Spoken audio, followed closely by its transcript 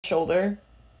shoulder.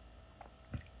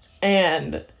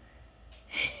 And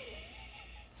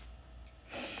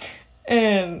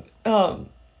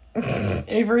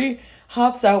Avery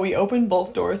hops out. We open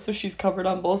both doors, so she's covered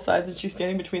on both sides, and she's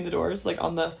standing between the doors, like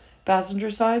on the passenger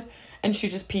side, and she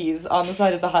just pees on the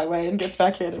side of the highway and gets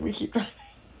back in, and we keep driving.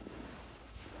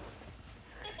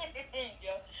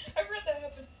 Yeah, I've read that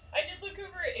happen. I did look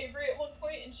over at Avery at one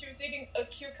point, and she was eating a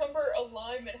cucumber, a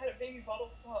lime, and had a baby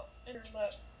bottle pop in her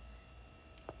lap.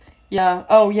 Yeah.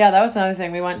 Oh, yeah, that was another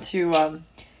thing. We went to,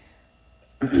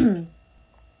 Walmart.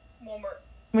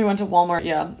 We went to Walmart,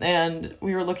 yeah, and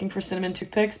we were looking for cinnamon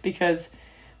toothpicks because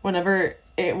whenever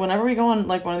we go on,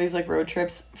 like, one of these, like, road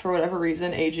trips, for whatever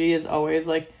reason, AG is always,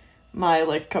 like, my,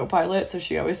 like, co-pilot, so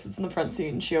she always sits in the front seat,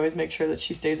 and she always makes sure that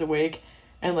she stays awake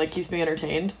and, like, keeps me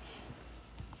entertained.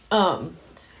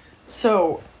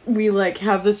 So we, like,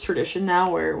 have this tradition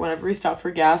now where whenever we stop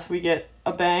for gas, we get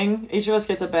a bang, each of us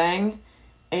gets a bang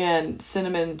and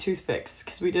cinnamon toothpicks,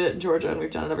 because we did it in Georgia, and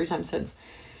we've done it every time since.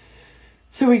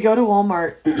 So we go to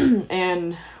Walmart,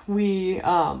 and we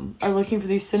are looking for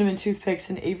these cinnamon toothpicks,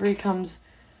 and Avery comes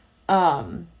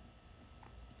running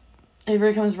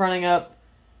up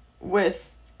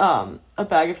with a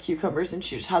bag of cucumbers, and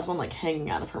she just has one, like, hanging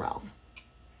out of her mouth.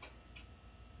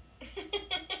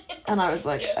 And I was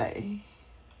like, Yeah.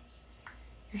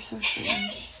 You're so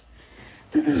strange.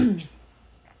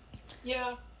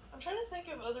 Yeah, I'm trying to think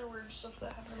of other weird stuff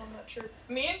that happened on that trip.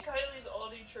 Me and Kylie's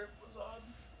Aldi trip was odd.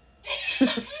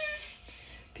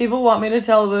 People want me to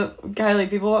tell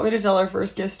our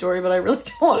first kiss story, but I really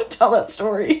don't want to tell that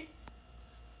story.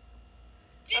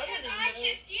 Because I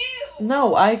kissed you!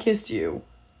 No, I kissed you.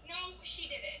 No, she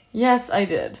didn't. Yes, I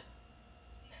did.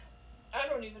 I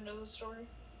don't even know the story.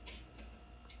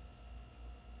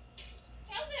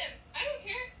 Tell them. I don't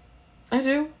care. I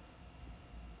do.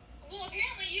 Well,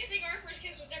 apparently you think our first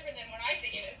kiss was different than what I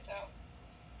think it is, so.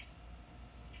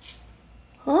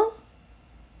 Huh?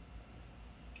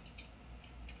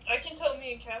 I can tell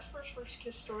me and Kasper's first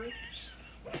kiss story.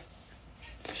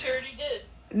 She already did.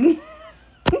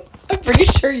 I'm pretty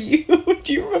sure you...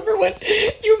 Do you remember when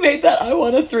you made that I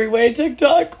Want a Three-Way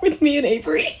TikTok with me and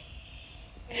Avery?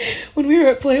 When we were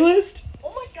at Playlist?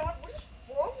 Oh my god, what is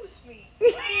wrong with me?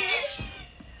 What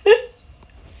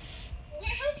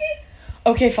happened?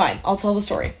 Okay, fine. I'll tell the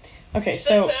story. Okay,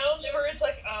 so... The sound where it's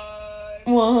like, I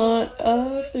Want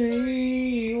a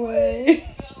three-way...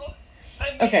 Oh.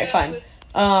 I made Okay, out fine. with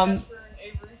Kasper and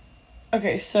Avery.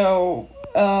 Okay, so,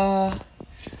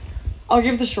 I'll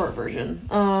give the short version.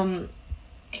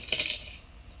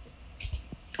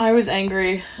 I was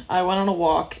angry. I went on a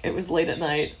walk. It was late at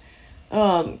night.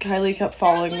 Kylie kept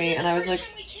following me, and I was like, That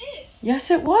wasn't the first time we kissed.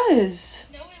 yes, it was.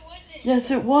 No, it wasn't.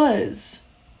 Yes, it was.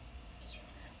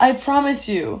 I promise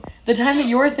you. The time that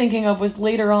you're thinking of was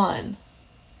later on.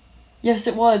 Yes,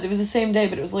 it was. It was the same day,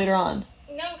 but it was later on.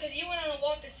 No, because you went on a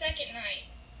walk the second night.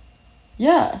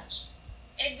 Yeah.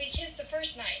 And we kissed the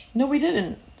first night. No, we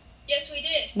didn't. Yes, we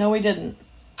did. No, we didn't.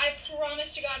 I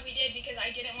promise to God we did because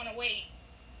I didn't want to wait.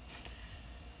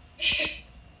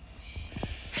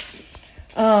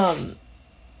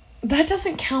 That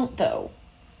doesn't count, though.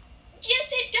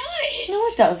 Yes, it does. No,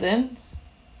 it doesn't.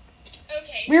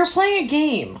 Okay. We were playing a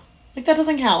game. Like, that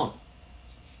doesn't count.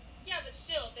 Yeah, but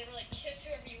still, they were like, kiss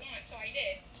whoever you want, so I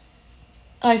did.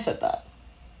 I said that.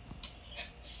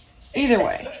 Either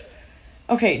way.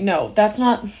 Okay, no, that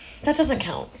doesn't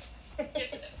count.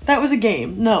 Yes, it does. That was a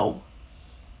game. No.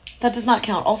 That does not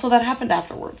count. Also, that happened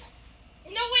afterwards.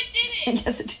 No, it didn't.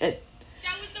 Yes, it did.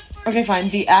 That was the first. Okay, fine.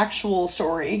 The actual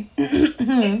story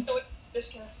This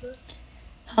Kasper.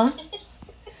 huh?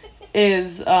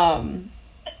 Is,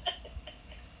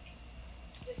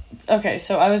 okay,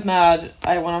 so I was mad.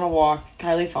 I went on a walk.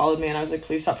 Kylie followed me, and I was like,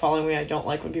 please stop following me. I don't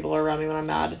like when people are around me when I'm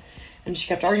mad. And she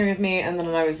kept arguing with me, and then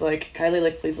I was like, Kylie,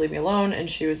 like, please leave me alone. And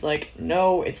she was like,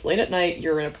 no, it's late at night.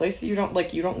 You're in a place that you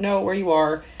don't know where you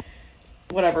are.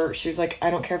 Whatever. She was like, I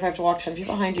don't care if I have to walk 10 feet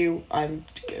behind you. I'm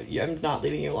not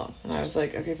leaving you alone. And I was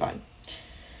like, okay, fine.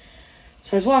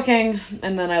 So I was walking,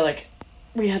 and then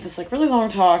we had this, like, really long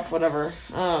talk, whatever.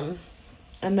 And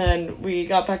then we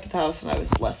got back to the house, and I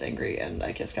was less angry, and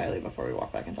I kissed Kylie before we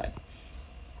walked back inside.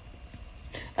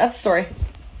 That's the story.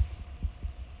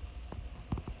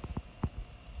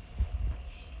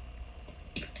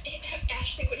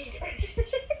 Ashley, what are you doing?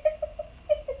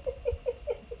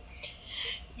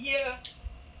 Yeah.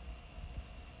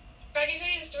 I can tell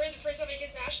you the story the first time I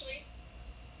kissed Ashley.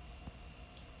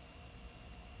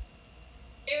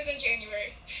 It was in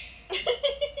January.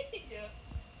 Yeah.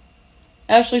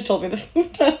 Ashley told me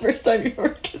the first time you ever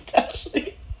kissed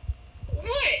Ashley.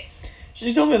 What?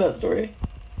 She told me that story.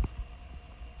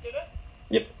 Did I?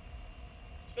 Yep.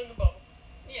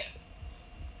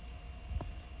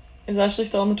 Is Ashley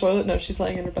still on the toilet? No, she's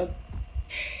lying in her bed.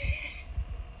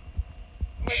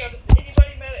 Oh my god, is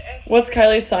anybody mad at Ashley? What's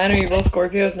Kylie's sign? Are you both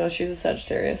Scorpios? No, she's a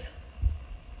Sagittarius.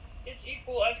 It's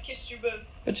equal. I've kissed you both.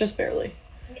 But just barely.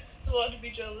 You're allowed to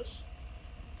be jealous.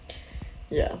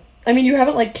 Yeah. I mean, you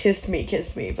haven't, like, kissed me,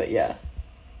 but yeah.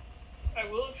 I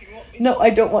will if you want me. No, I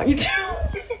don't want you to.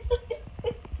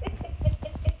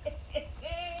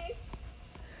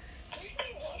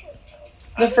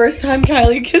 The first time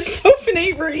Kylie kissed Soph and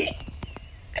Avery.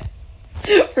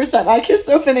 First time I kissed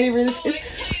Soph and Avery. Oh, I can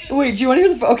tell you the Wait, do you want to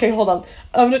hear the... Okay, hold on.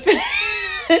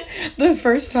 The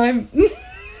first time...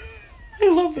 I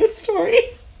love this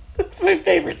story. It's my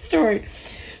favorite story.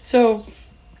 So,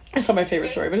 it's not my favorite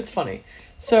story, but it's funny.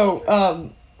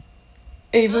 So,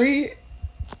 Avery...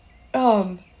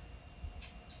 Love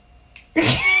you.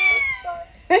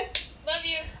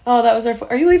 Oh, that was our...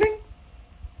 Are you leaving?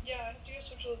 Yeah, I have to go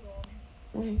switch over on.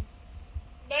 Mm.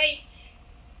 Bye.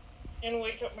 And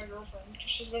wake up my girlfriend, because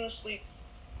she's been asleep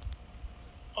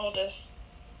all day.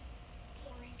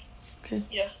 Boring. Okay.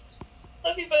 Yeah.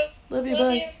 Love you both. Love you, Love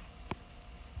bye. you.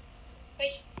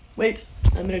 Bye. Wait,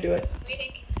 I'm gonna do it.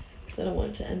 Waiting. Because I don't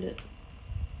want it to end it.